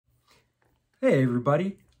Hey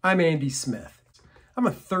everybody, I'm Andy Smith. I'm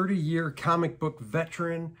a 30-year comic book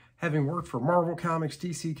veteran, having worked for Marvel Comics,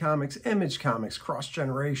 DC Comics, Image Comics, Cross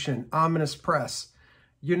Generation, Ominous Press.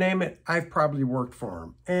 You name it, I've probably worked for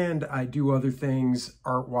them. And I do other things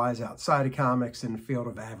art-wise outside of comics in the field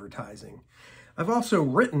of advertising. I've also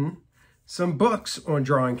written some books on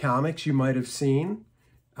drawing comics you might have seen.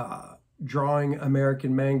 Drawing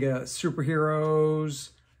American manga superheroes,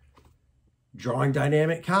 Drawing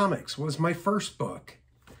Dynamic Comics was my first book.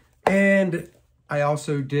 And I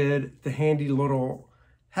also did the handy little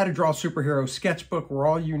How to Draw Superhero sketchbook where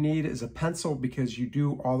all you need is a pencil because you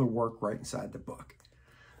do all the work right inside the book.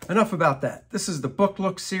 Enough about that. This is the Book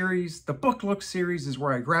Look series. The Book Look series is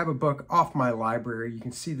where I grab a book off my library. You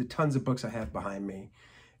can see the tons of books I have behind me.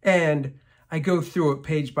 And I go through it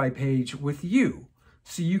page by page with you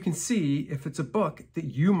so you can see if it's a book that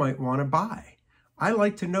you might want to buy. I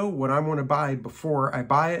like to know what I want to buy before I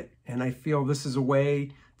buy it, and I feel this is a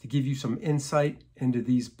way to give you some insight into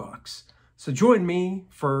these books. So join me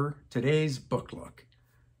for today's Book Look.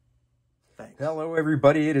 Thanks. Hello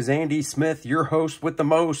everybody, it is Andy Smith, your host with the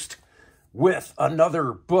most, with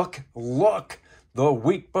another Book Look the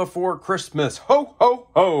week before Christmas. Ho, ho,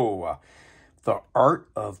 ho! The Art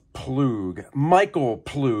of Ploog. Michael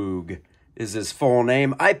Ploog is his full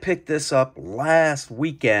name. I picked this up last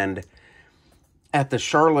weekend at the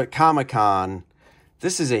Charlotte Comic-Con.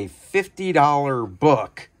 This is a $50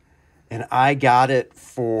 book, and I got it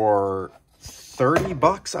for 30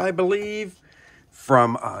 bucks, I believe,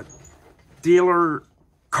 from a dealer,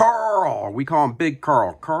 Carl. We call him Big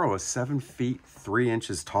Carl. Carl is 7 feet 3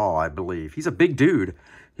 inches tall, I believe. He's a big dude.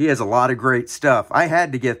 He has a lot of great stuff. I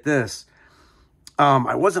had to get this.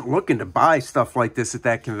 I wasn't looking to buy stuff like this at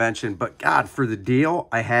that convention, but God, for the deal,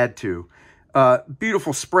 I had to.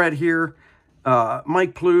 Beautiful spread here.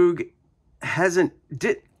 Mike Ploog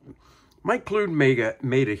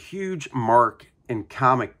made a huge mark in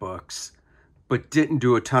comic books, but didn't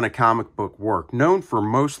do a ton of comic book work. Known for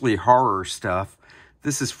mostly horror stuff.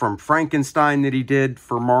 This is from Frankenstein that he did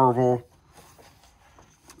for Marvel.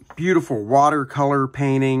 Beautiful watercolor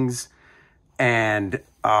paintings and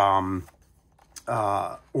oil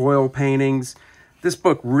paintings. This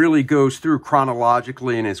book really goes through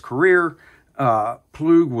chronologically in his career.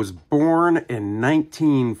 Ploog was born in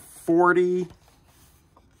 1940.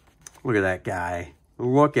 Look at that guy.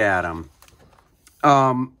 Look at him.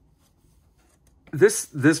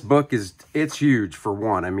 This book it's huge for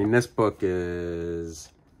one. I mean, this book is,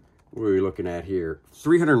 what are we looking at here?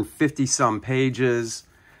 350 some pages.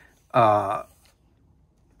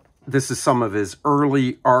 This is some of his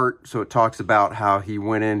early art. So it talks about how he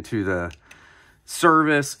went into the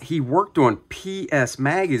service. He worked on PS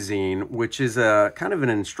Magazine, which is a kind of an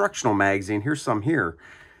instructional magazine. Here's some here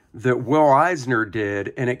that Will Eisner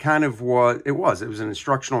did, and it was an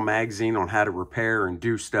instructional magazine on how to repair and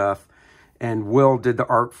do stuff. And Will did the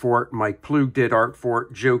art for it. Mike Ploog did art for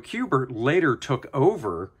it. Joe Kubert later took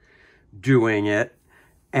over doing it,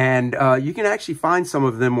 and you can actually find some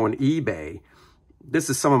of them on eBay. This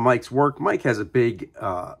is some of Mike's work. Mike has a big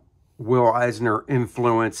Will Eisner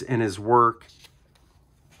influence in his work.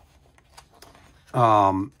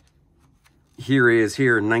 Here he is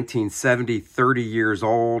here in 1970, 30 years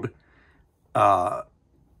old.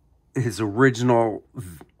 His original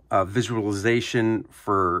visualization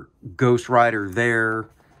for Ghost Rider there.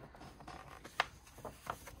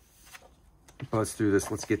 Let's do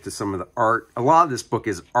this. Let's get to some of the art. A lot of this book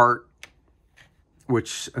is art,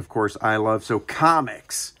 which of course I love. So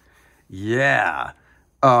comics. Yeah.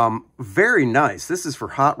 Very nice. This is for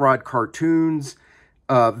Hot Rod Cartoons.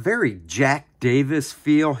 Very Jack Davis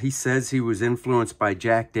feel. He says he was influenced by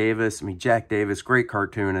Jack Davis. I mean, Jack Davis, great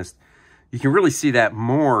cartoonist. You can really see that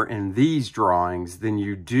more in these drawings than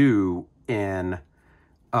you do in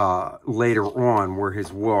later on, where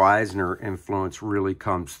his Will Eisner influence really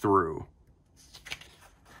comes through.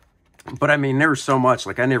 But I mean, there's so much.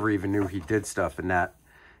 Like, I never even knew he did stuff in that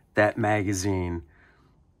magazine.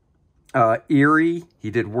 Eerie,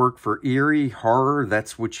 he did work for Eerie, horror.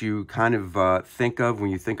 That's what you kind of think of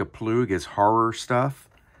when you think of Ploog, as horror stuff.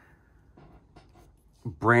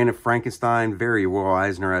 Brand of Frankenstein, very Will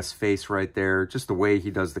Eisner-esque face right there. Just the way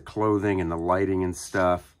he does the clothing and the lighting and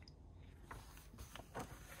stuff.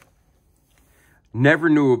 Never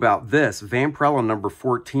knew about this. Vampirella number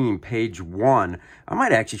 14, page 1. I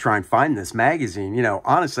might actually try and find this magazine. You know,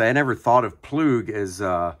 honestly, I never thought of Ploog as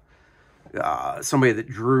somebody that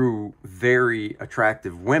drew very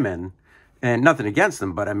attractive women. And nothing against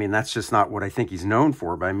them, but I mean, that's just not what I think he's known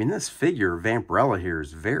for. But I mean, this figure, Vampirella here,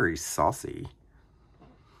 is very saucy.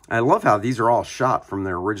 I love how these are all shot from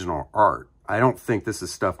their original art. I don't think this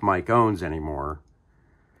is stuff Mike owns anymore.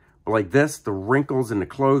 But like this, the wrinkles in the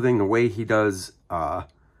clothing, the way he does the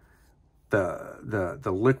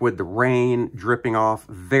liquid, the rain dripping off,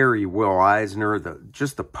 very Will Eisner,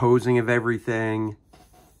 just the posing of everything.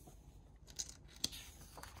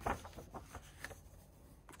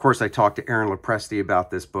 Of course, I talked to Aaron Lopresti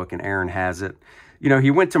about this book, and Aaron has it. You know,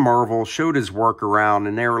 he went to Marvel, showed his work around,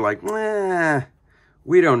 and they were like,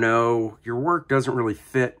 we don't know. Your work doesn't really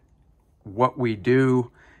fit what we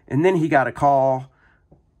do. And then he got a call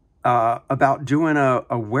about doing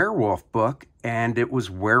a werewolf book, and it was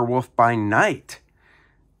Werewolf by Night.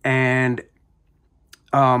 And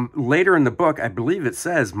later in the book, I believe it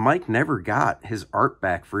says Mike never got his art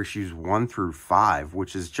back for issues 1 through 5,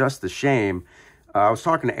 which is just a shame. I was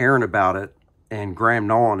talking to Aaron about it and Graham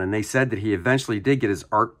Nolan, and they said that he eventually did get his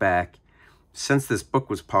art back since this book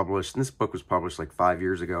was published. And this book was published like 5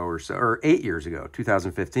 years ago or so, or 8 years ago,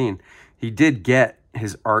 2015. He did get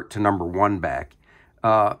his art to #1 back.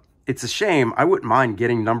 It's a shame. I wouldn't mind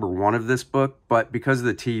getting #1 of this book, but because of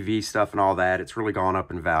the TV stuff and all that, it's really gone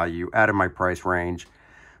up in value, out of my price range.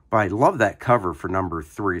 But I love that cover for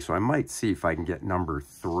 #3, so I might see if I can get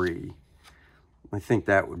 #3. I think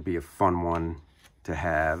that would be a fun one to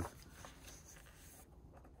have.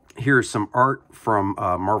 Here's some art from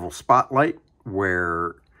Marvel Spotlight,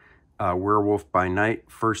 where Werewolf by Night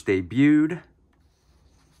first debuted.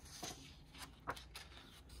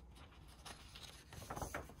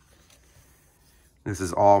 This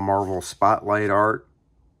is all Marvel Spotlight art.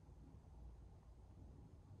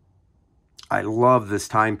 I love this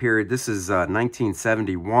time period. This is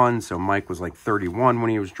 1971, so Mike was like 31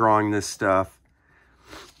 when he was drawing this stuff.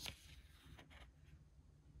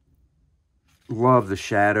 Love the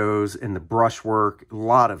shadows and the brushwork. A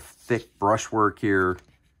lot of thick brushwork here,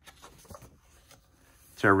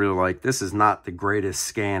 which I really like. This is not the greatest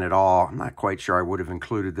scan at all. I'm not quite sure I would have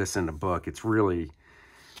included this in the book. It's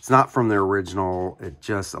not from the original. It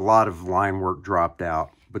just, a lot of line work dropped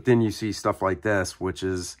out. But then you see stuff like this, which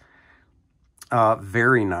is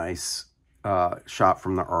very nice shot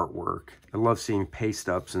from the artwork. I love seeing paste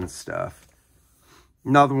ups and stuff.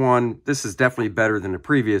 Another one, this is definitely better than the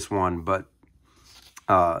previous one, but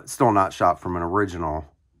still not shot from an original.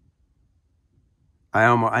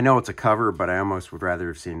 I know it's a cover, but I almost would rather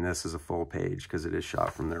have seen this as a full page because it is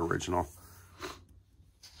shot from the original.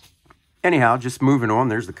 Anyhow, just moving on,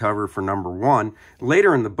 there's the cover for #1.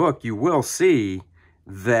 Later in the book, you will see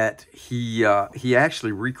that he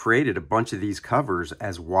actually recreated a bunch of these covers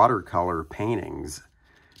as watercolor paintings.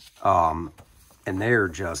 And they're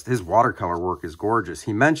just, his watercolor work is gorgeous.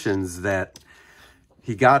 He mentions that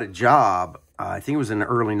he got a job, I think it was in the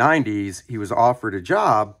early 90s, he was offered a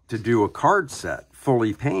job to do a card set,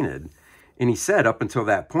 fully painted. And he said up until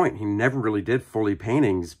that point, he never really did fully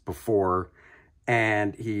paintings before.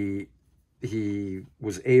 And he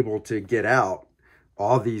was able to get out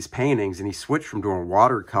all these paintings, and he switched from doing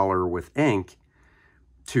watercolor with ink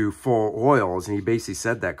to full oils. And he basically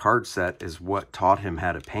said that card set is what taught him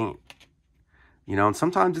how to paint. You know, and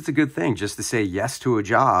sometimes it's a good thing just to say yes to a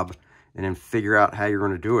job and then figure out how you're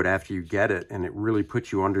going to do it after you get it. And it really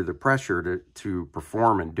puts you under the pressure to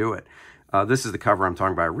perform and do it. This is the cover I'm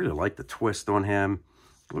talking about. I really like the twist on him.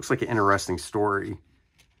 It looks like an interesting story.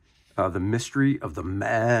 The Mystery of the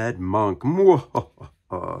Mad Monk.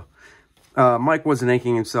 Mike wasn't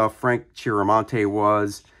inking himself. Frank Chiaramonte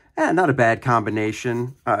was. Not a bad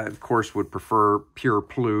combination. Of course, would prefer pure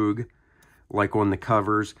Ploog, like on the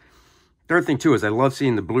covers. The other thing, too, is I love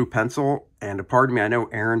seeing the blue pencil. And pardon me, I know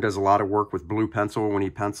Aaron does a lot of work with blue pencil when he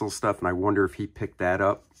pencils stuff, and I wonder if he picked that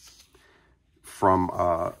up from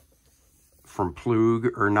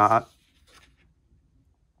Ploog or not.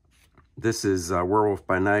 This is Werewolf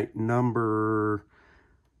by Night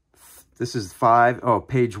this is 5,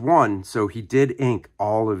 page 1. So he did ink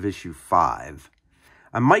all of issue 5.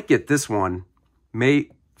 I might get this one,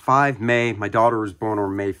 May. My daughter was born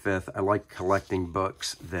on May 5th. I like collecting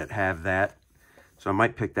books that have that. So I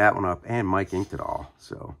might pick that one up, and Mike inked it all.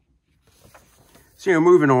 So you know,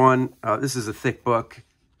 moving on, this is a thick book.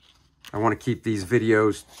 I want to keep these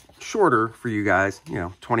videos shorter for you guys, you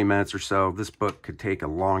know, 20 minutes or so. This book could take a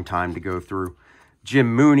long time to go through.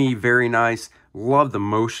 Jim Mooney, very nice. Love the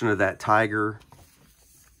motion of that tiger.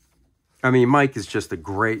 I mean, Mike is just a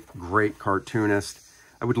great, great cartoonist.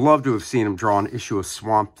 I would love to have seen him draw an issue of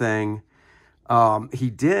Swamp Thing.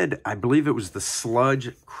 He did, I believe it was the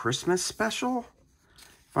Sludge Christmas special,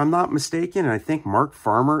 if I'm not mistaken. And I think Mark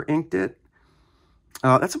Farmer inked it.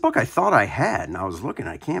 That's a book I thought I had, and I was looking,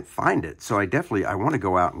 I can't find it. So I want to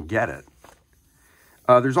go out and get it.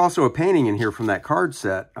 There's also a painting in here from that card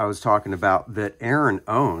set I was talking about that Aaron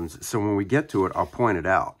owns. So when we get to it, I'll point it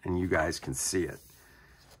out and you guys can see it.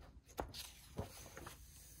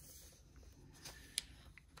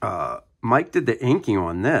 Mike did the inking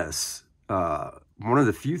on this. One of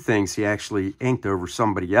the few things he actually inked over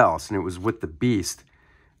somebody else, and it was with the Beast.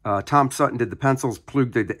 Tom Sutton did the pencils,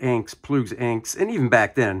 Ploog did the inks, Ploog's inks, and even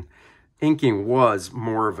back then, inking was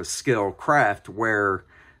more of a skill craft where,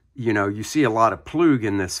 you know, you see a lot of Ploog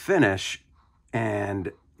in this finish,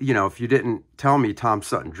 and, you know, if you didn't tell me Tom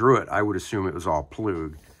Sutton drew it, I would assume it was all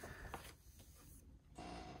Ploog.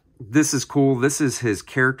 This is cool. This is his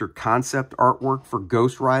character concept artwork for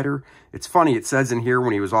Ghost Rider. It's funny, it says in here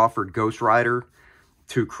when he was offered Ghost Rider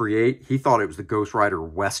to create, he thought it was the Ghost Rider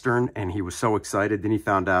Western, and he was so excited. Then he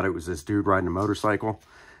found out it was this dude riding a motorcycle.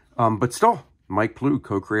 But still, Mike Ploog,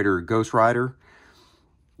 co-creator of Ghost Rider.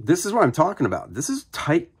 This is what I'm talking about. This is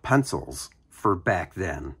tight pencils for back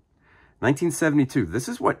then. 1972. This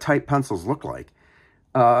is what tight pencils look like.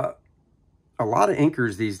 A lot of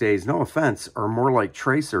inkers these days, no offense, are more like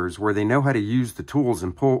tracers where they know how to use the tools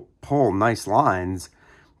and pull nice lines,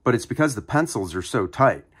 but it's because the pencils are so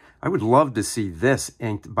tight. I would love to see this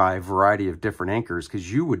inked by a variety of different inkers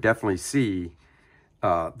because you would definitely see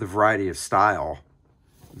the variety of style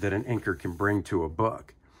that an inker can bring to a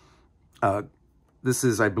book. This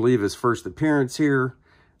is, I believe, his first appearance here.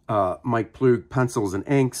 Mike Ploog, pencils and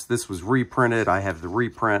inks. This was reprinted. I have the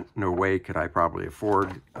reprint. No way could I probably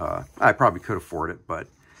afford. I probably could afford it, but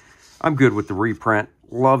I'm good with the reprint.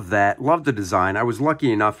 Love that. Love the design. I was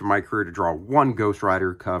lucky enough in my career to draw one Ghost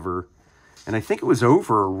Rider cover, and I think it was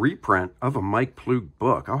over a reprint of a Mike Ploog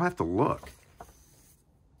book. I'll have to look.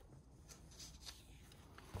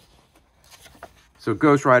 So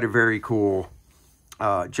Ghost Rider, very cool.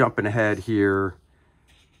 Jumping ahead here.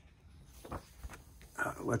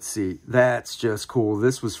 Let's see, that's just cool.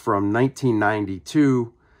 This was from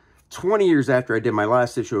 1992, 20 years after I did my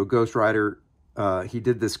last issue of Ghost Rider. He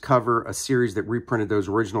did this cover, a series that reprinted those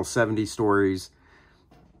original 70s stories.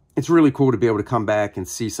 It's really cool to be able to come back and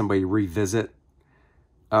see somebody revisit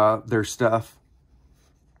their stuff.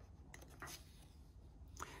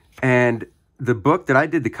 And the book that I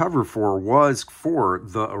did the cover for was for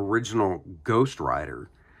the original Ghost Rider.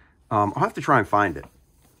 I'll have to try and find it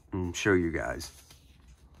and show you guys.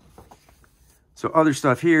 So other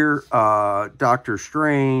stuff here, Doctor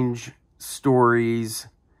Strange, stories.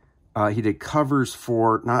 He did covers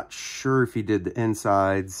for, not sure if he did the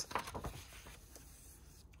insides.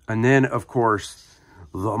 And then, of course,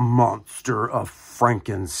 The Monster of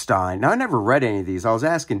Frankenstein. Now, I never read any of these. I was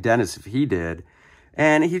asking Dennis if he did,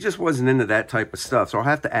 and he just wasn't into that type of stuff. So I'll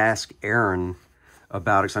have to ask Aaron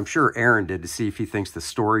about it, because I'm sure Aaron did, to see if he thinks the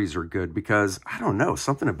stories are good, because, I don't know,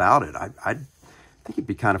 something about it. I think it'd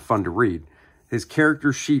be kind of fun to read. His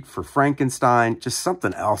character sheet for Frankenstein, just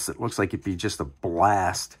something else that looks like it'd be just a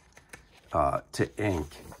blast to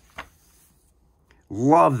ink.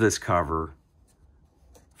 Love this cover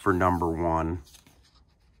for #1.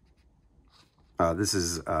 This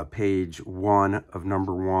is page 1 of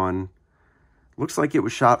 #1. Looks like it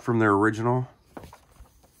was shot from their original.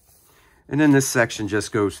 And then this section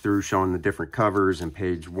just goes through showing the different covers and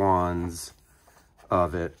page 1s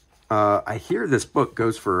of it. I hear this book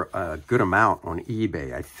goes for a good amount on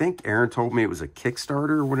eBay. I think Aaron told me it was a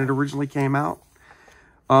Kickstarter when it originally came out.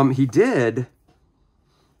 He did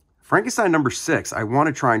Frankenstein #6. I want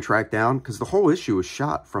to try and track down because the whole issue was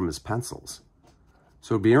shot from his pencils.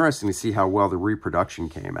 So it'd be interesting to see how well the reproduction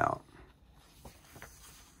came out.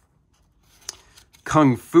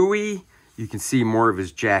 Kung Fu-y. You can see more of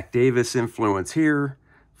his Jack Davis influence here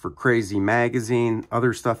for Crazy Magazine.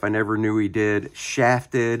 Other stuff I never knew he did.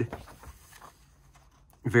 Shafted.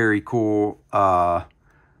 Very cool.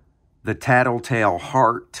 The Tattletale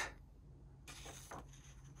Heart.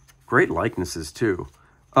 Great likenesses, too.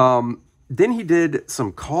 Then he did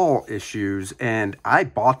some Call issues, and I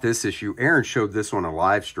bought this issue. Aaron showed this on a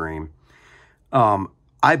live stream.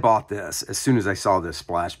 I bought this as soon as I saw this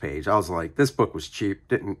splash page. I was like, this book was cheap.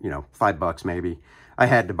 Didn't, you know, $5 maybe. I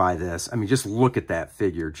had to buy this. I mean, just look at that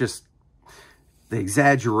figure. Just the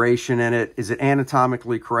exaggeration in it. Is it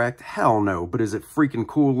anatomically correct? Hell no. But is it freaking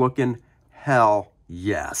cool looking? Hell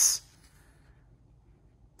yes.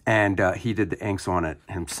 And he did the inks on it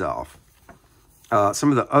himself.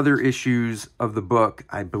 Some of the other issues of the book,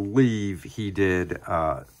 I believe he did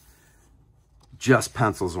just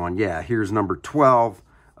pencils on. Yeah, here's _12.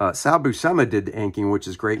 Sal Buscema did the inking, which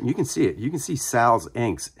is great. And you can see it. You can see Sal's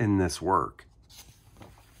inks in this work.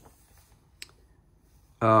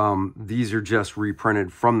 These are just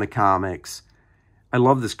reprinted from the comics. I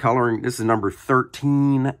love this coloring. This is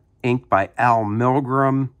 #13. inked by Al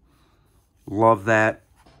Milgram. Love that.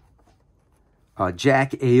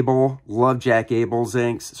 Jack Abel. Love Jack Abel's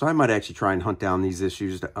inks. So I might actually try and hunt down these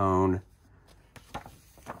issues to own.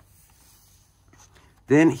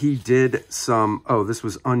 Then he did some, oh, this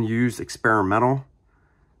was unused experimental.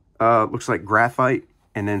 Looks like graphite,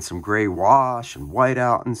 and then some gray wash and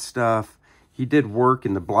whiteout and stuff. He did work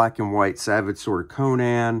in the black and white Savage Sword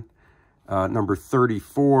Conan, number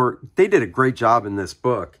 34. They did a great job in this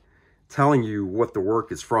book telling you what the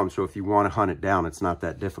work is from, so if you want to hunt it down, it's not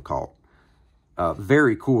that difficult.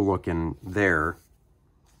 Very cool looking there.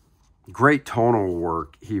 Great tonal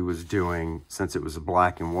work he was doing since it was a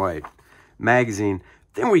black and white magazine.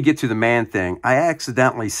 Then we get to the Man Thing. I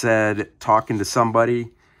accidentally said, talking to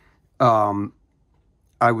somebody, I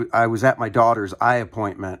was at my daughter's eye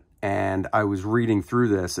appointment, and I was reading through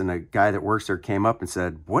this, and a guy that works there came up and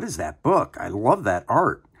said, "What is that book? I love that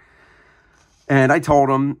art." And I told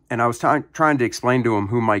him, and I was trying to explain to him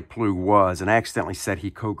who Mike Ploog was, and I accidentally said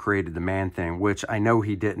he co-created the Man Thing, which I know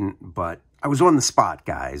he didn't, but I was on the spot,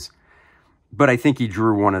 guys. But I think he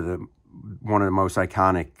drew one of the most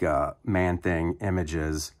iconic Man Thing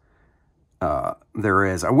images there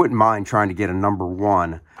is. I wouldn't mind trying to get a number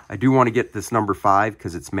 1. I do want to get this number 5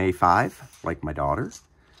 because it's May 5, like my daughter.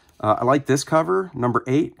 I like this cover, number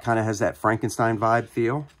 8. Kind of has that Frankenstein vibe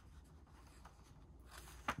feel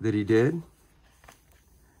that he did.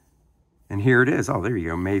 And here it is. Oh, there you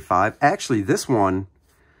go, May 5. Actually, this one,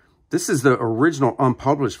 this is the original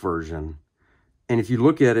unpublished version. And if you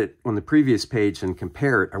look at it on the previous page and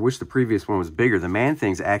compare it, I wish the previous one was bigger. The Man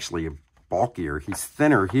Thing's actually bulkier. He's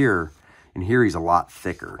thinner here, and here he's a lot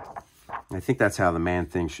thicker. And I think that's how the Man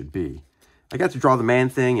Thing should be. I got to draw the Man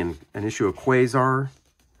Thing in an issue of Quasar,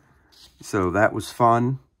 so that was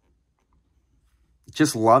fun.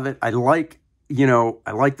 Just love it. I like, you know,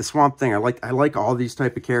 I like the Swamp Thing. I like all these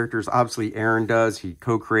type of characters. Obviously, Aaron does. He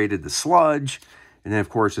co-created the Sludge, and then, of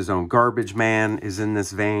course, his own Garbage Man is in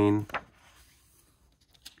this vein.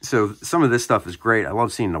 So some of this stuff is great. I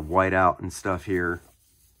love seeing the whiteout and stuff here.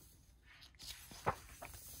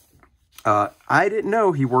 I didn't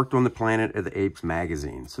know he worked on the Planet of the Apes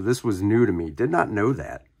magazine. So this was new to me. Did not know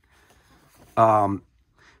that.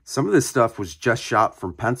 Some of this stuff was just shot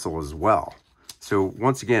from pencil as well. So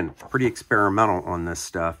once again, pretty experimental on this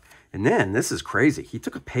stuff. And then, this is crazy. He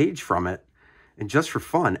took a page from it and just for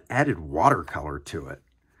fun, added watercolor to it.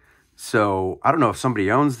 So, I don't know if somebody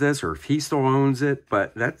owns this or if he still owns it,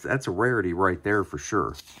 but that's a rarity right there for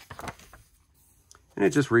sure. And it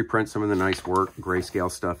just reprints some of the nice work, grayscale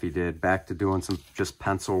stuff he did. Back to doing some just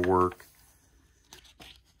pencil work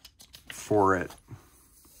for it.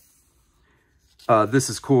 This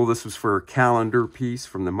is cool. This was for a calendar piece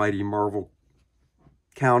from the Mighty Marvel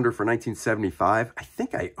calendar for 1975. I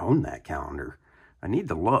think I own that calendar. I need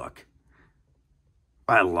to look.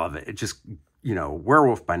 I love it. It just... You know,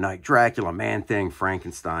 Werewolf by Night, Dracula, Man Thing,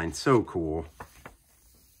 Frankenstein. So cool.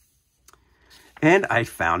 And I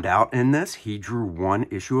found out in this, he drew 1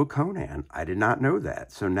 issue of Conan. I did not know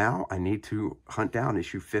that. So now I need to hunt down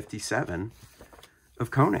issue 57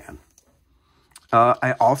 of Conan.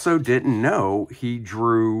 I also didn't know he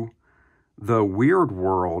drew the Weird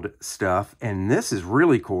World stuff. And this is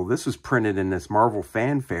really cool. This was printed in this Marvel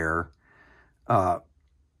Fanfare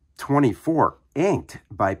 24. Inked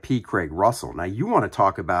by P. Craig Russell. Now, you want to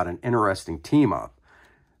talk about an interesting team-up.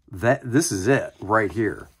 This is it right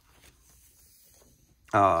here.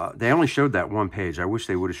 They only showed that 1 page. I wish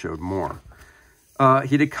they would have showed more.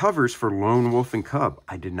 He did covers for Lone Wolf and Cub.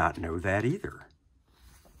 I did not know that either.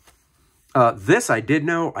 This I did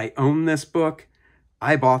know. I own this book.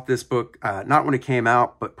 I bought this book, not when it came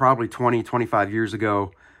out, but probably 20, 25 years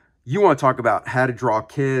ago. You want to talk about how to draw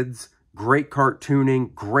kids. Great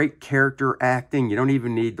cartooning, great character acting. You don't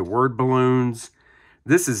even need the word balloons.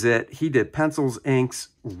 This is it. He did pencils, inks,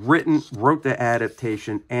 wrote the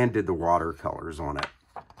adaptation, and did the watercolors on it.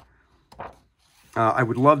 I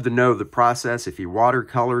would love to know the process if he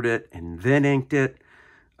watercolored it and then inked it.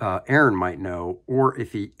 Aaron might know. Or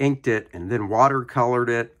if he inked it and then watercolored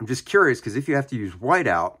it. I'm just curious because if you have to use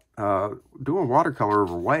whiteout, doing watercolor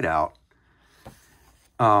over whiteout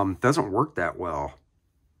doesn't work that well.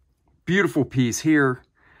 Beautiful piece here.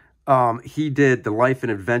 He did The Life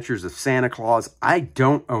and Adventures of Santa Claus. I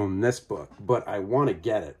don't own this book, but I want to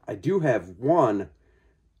get it. I do have one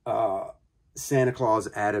Santa Claus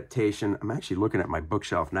adaptation. I'm actually looking at my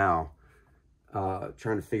bookshelf now,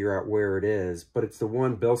 trying to figure out where it is, but it's the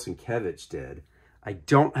one Bill Sienkiewicz did. I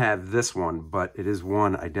don't have this one, but it is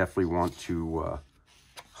one I definitely want to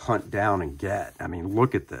hunt down and get. I mean,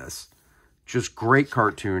 look at this. Just great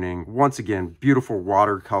cartooning. Once again, beautiful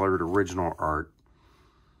watercolored original art.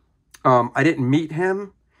 I didn't meet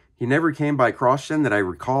him. He never came by CrossGen that I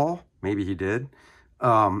recall. Maybe he did.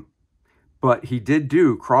 But he did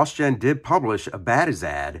do, CrossGen did publish a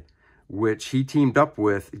Batizad, which he teamed up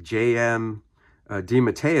with J.M.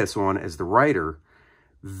 DeMatteis on as the writer.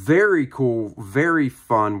 Very cool, very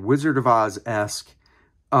fun, Wizard of Oz-esque.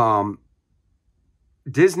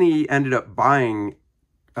 Disney ended up buying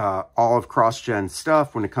all of CrossGen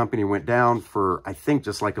stuff when the company went down for, I think,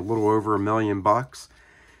 just like a little over $1 million.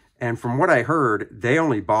 And from what I heard, they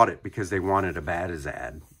only bought it because they wanted a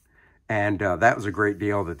Batizad. And that was a great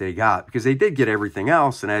deal that they got, because they did get everything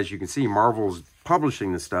else. And as you can see, Marvel's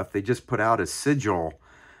publishing the stuff. They just put out a Sigil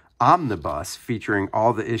omnibus featuring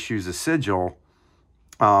all the issues of Sigil.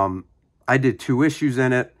 I did 2 issues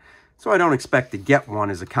in it, so I don't expect to get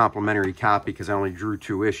one as a complimentary copy because I only drew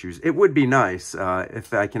 2 issues. It would be nice.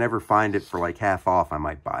 If I can ever find it for like half off, I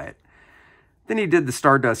might buy it. Then he did the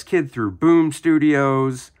Stardust Kid through Boom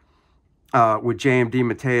Studios. With J.M.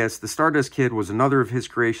 DeMatteis. The Stardust Kid was another of his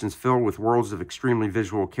creations filled with worlds of extremely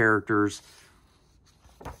visual characters.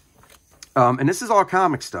 And this is all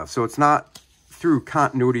comic stuff, so it's not through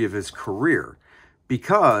continuity of his career.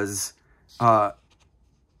 Because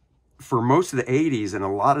for most of the 80s and a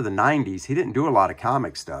lot of the 90s, he didn't do a lot of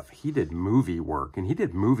comic stuff. He did movie work, and he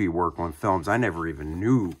did movie work on films I never even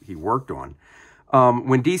knew he worked on.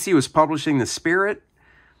 When DC was publishing The Spirit,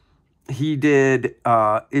 he did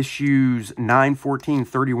issues 9, 14,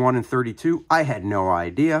 31, and 32. I had no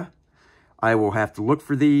idea. I will have to look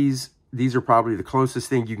for these. These are probably the closest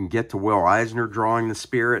thing you can get to Will Eisner drawing The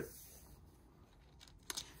Spirit.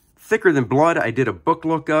 Thicker Than Blood, I did a book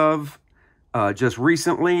look of just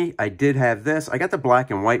recently. I did have this. I got the black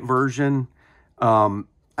and white version.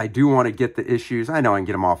 I do want to get the issues. I know I can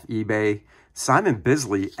get them off eBay. Simon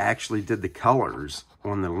Bisley actually did the colors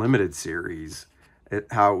on the limited series,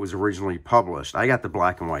 how it was originally published. I got the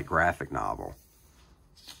black and white graphic novel.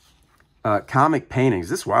 Comic paintings,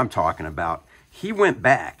 this is what I'm talking about. He went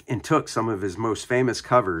back and took some of his most famous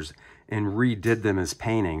covers and redid them as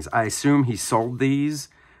paintings. I assume he sold these.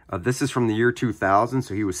 This is from the year 2000,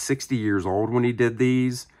 so he was 60 years old when he did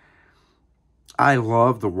these. I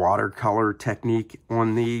love the watercolor technique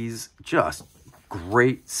on these. Just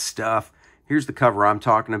great stuff. Here's the cover I'm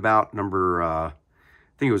talking about, I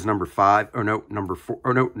think it was number 5, or no, number 4,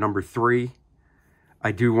 or no, number 3.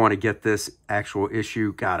 I do want to get this actual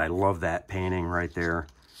issue. God, I love that painting right there.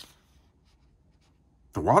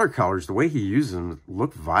 The watercolors, the way he uses them,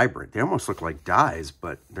 look vibrant. They almost look like dyes,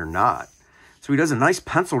 but they're not. So he does a nice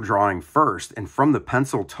pencil drawing first, and from the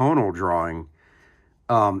pencil tonal drawing,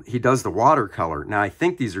 he does the watercolor. Now, I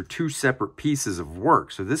think these are 2 separate pieces of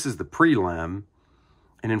work. So this is the prelim,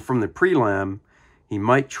 and then from the prelim, he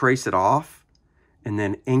might trace it off, and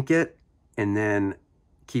then ink it, and then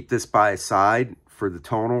keep this by his side for the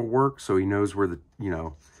tonal work, so he knows where the,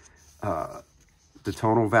 the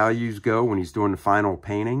tonal values go when he's doing the final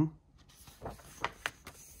painting.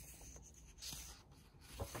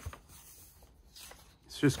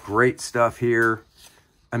 It's just great stuff here.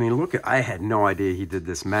 I mean, look at, I had no idea he did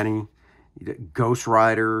this many. He did Ghost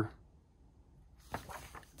Rider.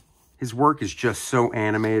 His work is just so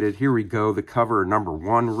animated. Here we go, the cover number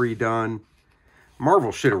 1 redone.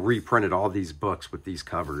 Marvel should have reprinted all these books with these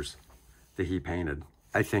covers that he painted.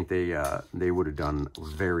 I think they would have done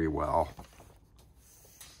very well.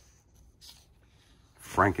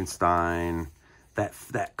 Frankenstein,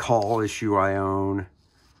 that Call issue I own.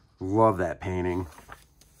 Love that painting.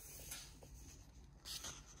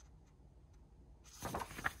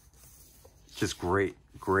 Just great,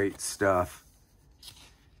 great stuff.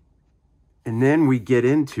 And then we get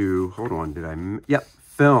into, hold on, yep,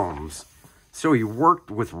 films. So he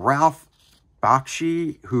worked with Ralph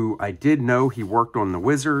Bakshi, who I did know he worked on The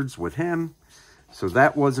Wizards with him. So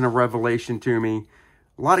that wasn't a revelation to me.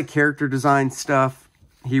 A lot of character design stuff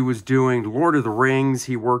he was doing. Lord of the Rings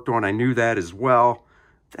he worked on. I knew that as well.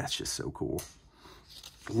 That's just so cool.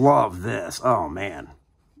 Love this. Oh, man.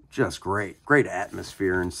 Just great. Great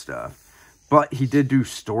atmosphere and stuff. But he did do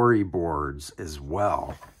storyboards as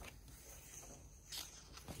well.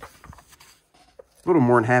 A little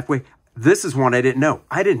more than halfway. This is one I didn't know.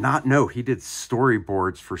 I did not know he did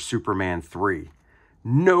storyboards for Superman 3.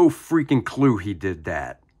 No freaking clue he did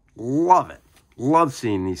that. Love it. Love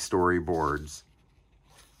seeing these storyboards.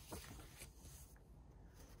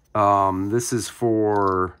 This is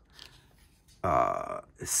for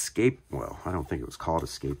well, I don't think it was called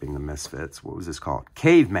Escaping the Misfits. What was this called?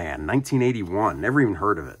 Caveman, 1981. Never even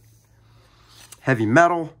heard of it. Heavy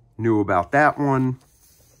Metal, knew about that one.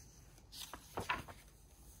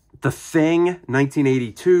 The Thing,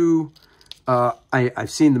 1982.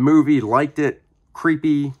 I've seen the movie, liked it.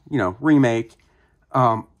 creepy, you know, remake.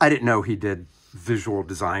 I didn't know he did visual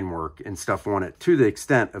design work and stuff on it to the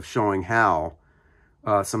extent of showing how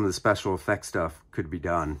some of the special effects stuff could be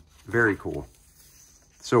done. Very cool.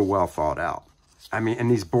 So well thought out. I mean,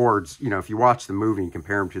 and these boards, you know, if you watch the movie and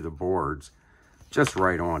compare them to the boards, just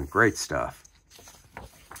right on. Great stuff.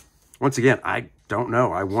 Once again, I don't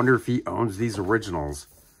know. I wonder if he owns these originals.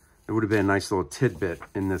 It would have been a nice little tidbit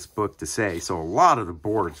in this book to say. So a lot of the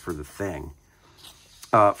boards for The Thing.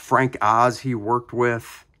 Frank Oz he worked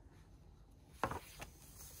with.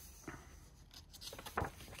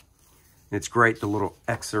 It's great, the little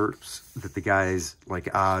excerpts that the guys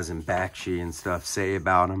like Oz and Bakshi and stuff say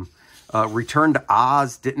about him. Return to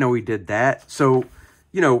Oz, didn't know he did that. So,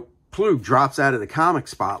 you know, Ploog drops out of the comic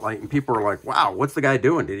spotlight and people are like, wow, what's the guy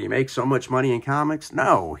doing? Did he make so much money in comics?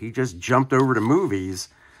 No, he just jumped over to movies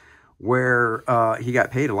where he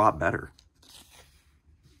got paid a lot better.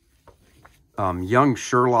 Young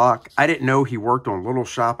Sherlock, I didn't know he worked on Little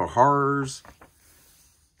Shop of Horrors.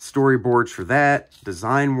 Storyboards for that,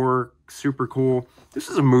 design work, super cool. This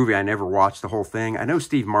is a movie I never watched the whole thing. I know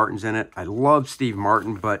Steve Martin's in it. I love Steve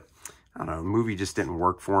Martin, but I don't know, the movie just didn't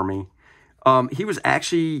work for me. He was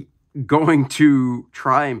actually going to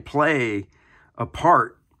try and play the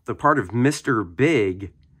part of Mr.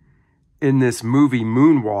 Big in this movie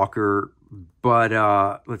Moonwalker, but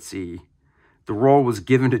let's see, the role was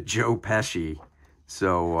given to Joe Pesci.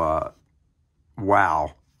 So,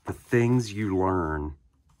 wow, the things you learn.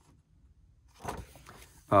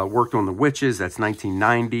 Worked on The Witches, that's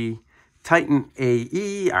 1990. Titan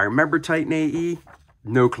AE, I remember Titan AE.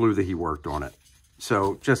 No clue that he worked on it.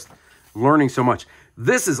 So just learning so much.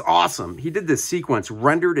 This is awesome. He did this sequence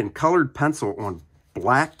rendered in colored pencil on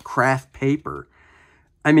black craft paper.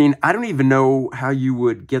 I mean, I don't even know how you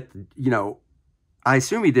would get, you know, I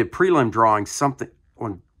assume he did prelim drawing something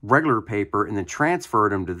on regular paper and then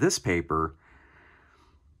transferred them to this paper.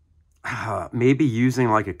 Maybe using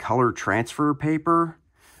like a color transfer paper.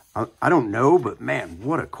 I don't know, but man,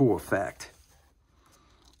 what a cool effect.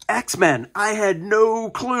 X-Men. I had no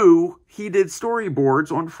clue he did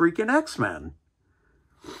storyboards on freaking X-Men.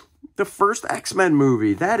 The first X-Men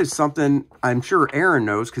movie. That is something I'm sure Aaron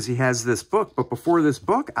knows because he has this book. But before this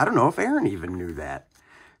book, I don't know if Aaron even knew that.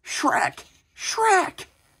 Shrek. Shrek.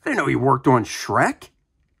 I didn't know he worked on Shrek.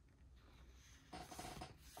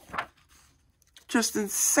 Just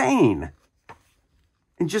insane.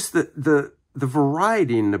 And just the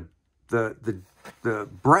variety and the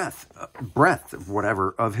breadth of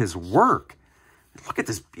whatever of his work. Look at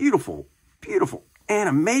this beautiful, beautiful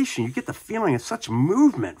animation. You get the feeling of such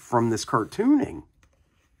movement from this cartooning.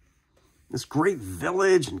 This great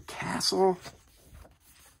village and castle.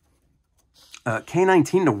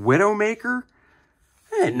 K-19, the Widowmaker.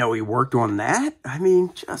 I didn't know he worked on that. I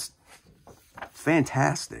mean, just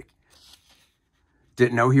fantastic.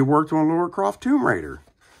 Didn't know he worked on Lara Croft Tomb Raider.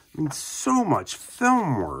 I mean, so much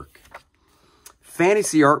film work.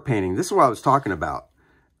 Fantasy art painting. This is what I was talking about.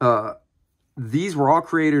 These were all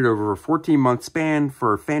created over a 14-month span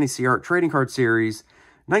for a fantasy art trading card series.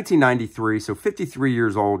 1993, so 53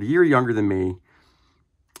 years old, a year younger than me.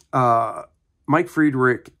 Mike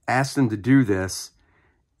Friedrich asked him to do this,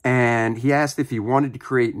 and he asked if he wanted to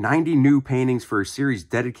create 90 new paintings for a series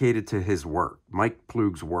dedicated to his work, Mike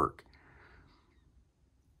Ploog's work.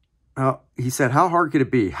 He said, how hard could it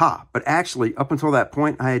be? But actually, up until that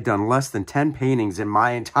point, I had done less than 10 paintings in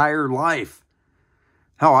my entire life.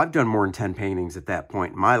 Hell, I've done more than 10 paintings at that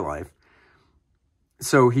point in my life.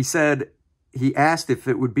 So he said, he asked if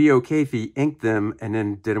it would be okay if he inked them and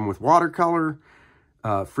then did them with watercolor.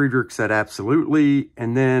 Friedrich said, absolutely.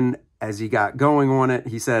 And then as he got going on it,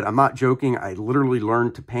 he said, I'm not joking. I literally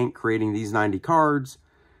learned to paint creating these 90 cards.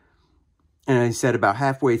 And he said about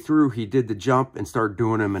halfway through, he did the jump and started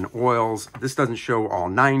doing them in oils. This doesn't show all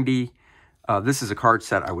 90. This is a card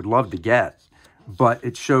set I would love to get, but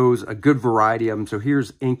it shows a good variety of them. So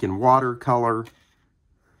here's ink and watercolor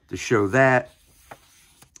to show that.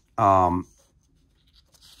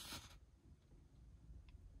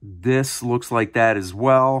 This looks like that as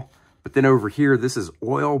well. But then over here, this is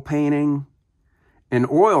oil painting. And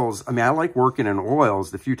oils, I mean, I like working in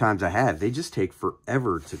oils the few times I have. They just take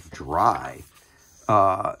forever to dry.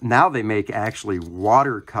 Now they make actually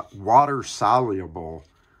water-soluble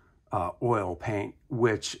oil paint,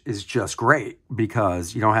 which is just great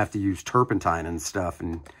because you don't have to use turpentine and stuff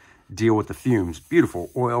and deal with the fumes. Beautiful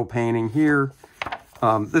oil painting here.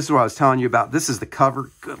 This is what I was telling you about. This is the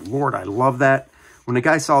cover. Good Lord, I love that. When the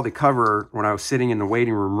guy saw the cover, when I was sitting in the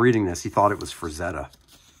waiting room reading this, he thought it was Frazetta.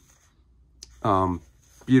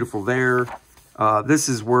 Beautiful there. This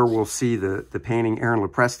is where we'll see the painting Aaron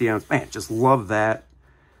Lopresti owns. Man, just love that.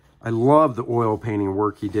 I love the oil painting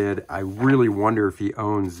work he did. I really wonder if he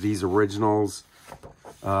owns these originals.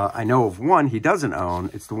 I know of one he doesn't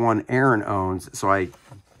own. It's the one Aaron owns. So I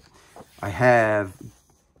have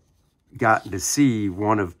gotten to see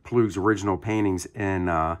one of Ploog's original paintings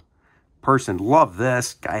in person. Love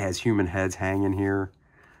this. Guy has human heads hanging here.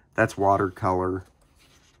 That's watercolor.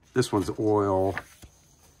 This one's oil.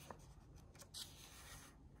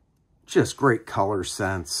 Just great color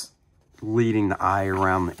sense, leading the eye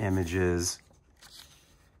around the images.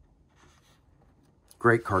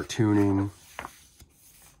 Great cartooning.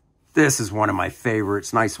 This is one of my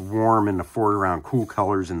favorites. Nice warm in the foreground, cool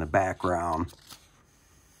colors in the background.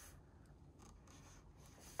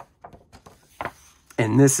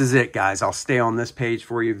 And this is it, guys. I'll stay on this page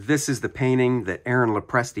for you. This is the painting that Aaron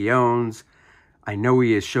Lopresti owns. I know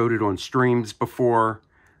he has showed it on streams before.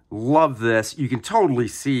 Love this. You can totally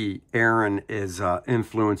see Aaron is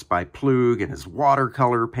influenced by Ploog and his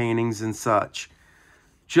watercolor paintings and such.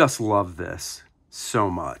 Just love this so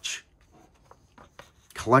much.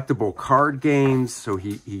 Collectible card games. So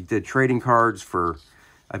he did trading cards for,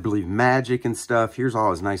 I believe, Magic and stuff. Here's all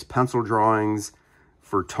his nice pencil drawings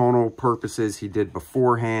for tonal purposes he did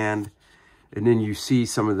beforehand. And then you see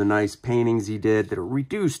some of the nice paintings he did that are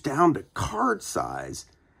reduced down to card size.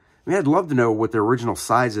 I mean, I'd love to know what the original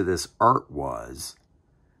size of this art was.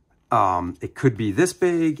 It could be this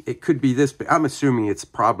big. It could be this big. I'm assuming it's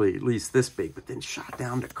probably at least this big, but then shot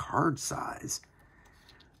down to card size.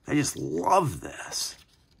 I just love this.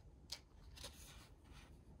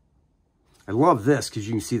 I love this because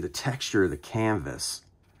you can see the texture of the canvas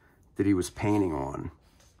that he was painting on.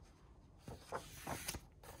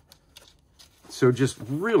 So just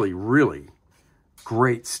really, really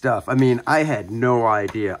great stuff. I mean, I had no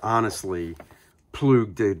idea, honestly,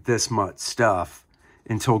 Ploog did this much stuff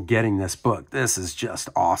until getting this book. This is just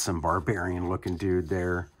awesome, barbarian looking dude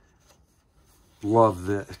there. Love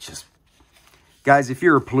this. Just, guys, if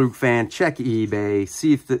you're a Ploog fan, check eBay,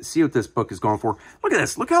 see what this book is going for. Look at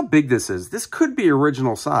this. Look how big this is. This could be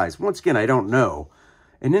original size. Once again, I don't know.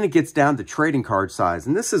 And then it gets down to trading card size.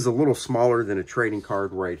 And this is a little smaller than a trading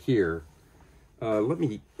card right here. Let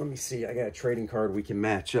me see. I got a trading card we can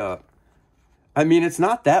match up. I mean, it's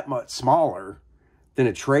not that much smaller than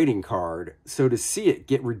a trading card. So to see it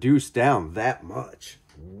get reduced down that much,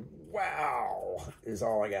 wow, is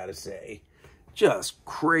all I got to say. Just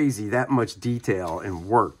crazy, that much detail and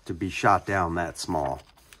work to be shot down that small.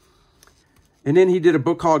 And then he did a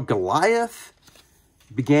book called Goliath.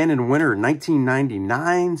 Began in the winter of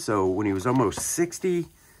 1999, so when he was almost 60.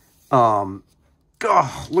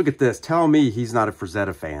 Oh, look at this. Tell me he's not a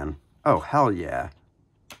Frazetta fan. Oh, hell yeah.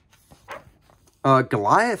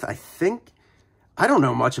 Goliath, I think, I don't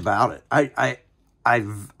know much about it. I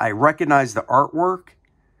recognize the artwork,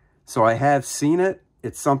 so I have seen it.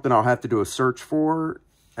 It's something I'll have to do a search for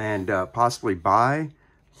and possibly buy.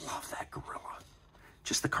 Love that gorilla.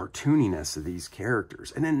 Just the cartooniness of these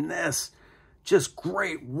characters. And then this, just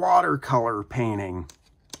great watercolor painting.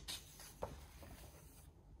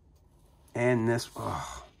 And this,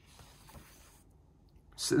 oh.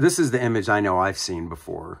 So this is the image I know I've seen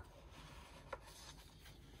before.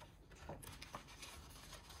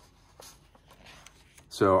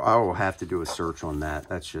 So I will have to do a search on that.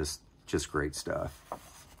 That's just great stuff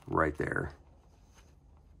right there.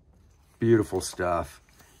 Beautiful stuff.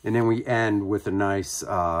 And then we end with a nice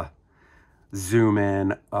zoom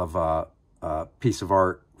in of a piece of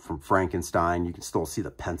art from Frankenstein. You can still see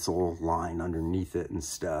the pencil line underneath it and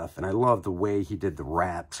stuff. And I love the way he did the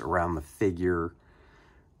wraps around the figure.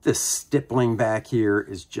 This stippling back here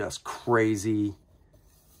is just crazy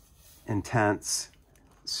intense.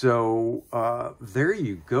 So there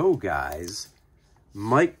you go, guys.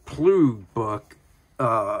 Mike Ploog book,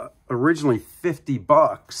 originally 50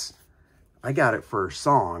 bucks. I got it for a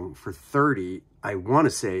song for 30. I want to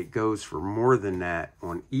say it goes for more than that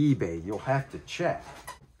on eBay. You'll have to check.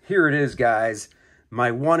 Here it is, guys.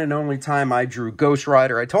 My one and only time I drew Ghost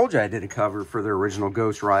Rider. I told you I did a cover for the original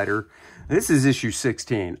Ghost Rider. This is issue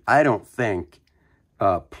 16. I don't think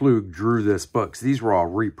Ploog drew this book. These were all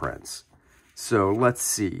reprints. So let's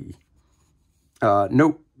see.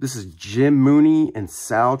 Nope. This is Jim Mooney and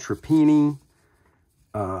Sal Trapani.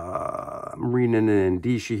 I'm reading an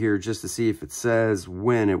indicia here just to see if it says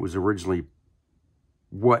when it was originally,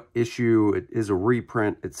 what issue. It is a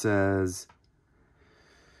reprint. It says,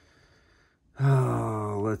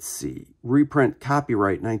 oh, let's see. Reprint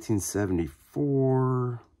copyright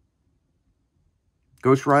 1974.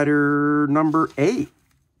 Ghost Rider number 8.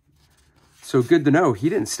 So good to know. He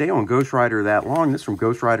didn't stay on Ghost Rider that long. This is from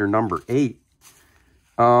Ghost Rider number 8.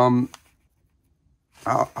 I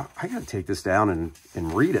got to take this down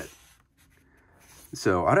and read it.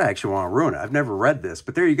 So I don't actually want to ruin it. I've never read this,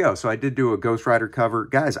 but there you go. So I did do a Ghost Rider cover.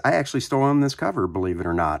 Guys, I actually still own this cover, believe it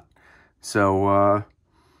or not. So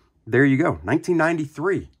there you go.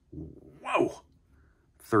 1993. Whoa.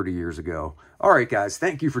 30 years ago. All right, guys.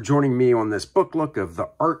 Thank you for joining me on this book look of The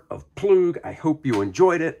Art of Ploog. I hope you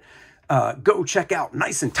enjoyed it. Go check out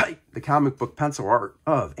Nice and Tight, the comic book pencil art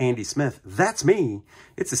of Andy Smith. That's me.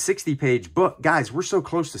 It's a 60-page book. Guys, we're so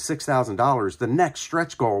close to $6,000. The next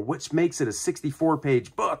stretch goal, which makes it a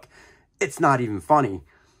 64-page book, it's not even funny.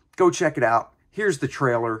 Go check it out. Here's the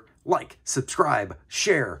trailer. Like, subscribe,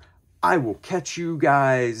 share. I will catch you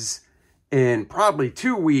guys in probably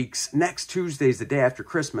 2 weeks. Next Tuesday's the day after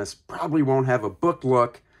Christmas. Probably won't have a book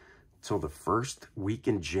look till the first week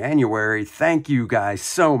in January. Thank you guys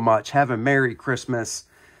so much. Have a Merry Christmas.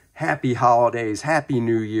 Happy holidays. Happy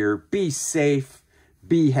New Year. Be safe.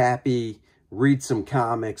 Be happy. Read some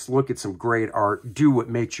comics. Look at some great art. Do what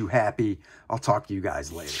makes you happy. I'll talk to you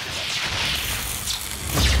guys later.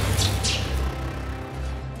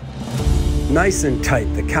 Nice and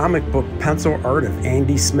Tight, the comic book pencil art of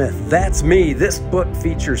Andy Smith. That's me. This book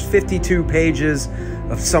features 52 pages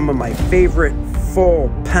of some of my favorite full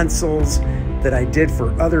pencils that I did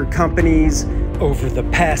for other companies over the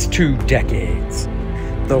past 2 decades.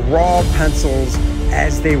 The raw pencils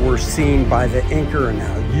as they were seen by the inker, and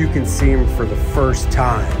now you can see them for the first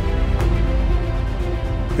time.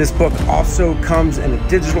 This book also comes in a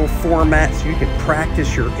digital format so you can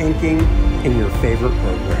practice your inking in your favorite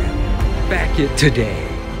program. Back it today.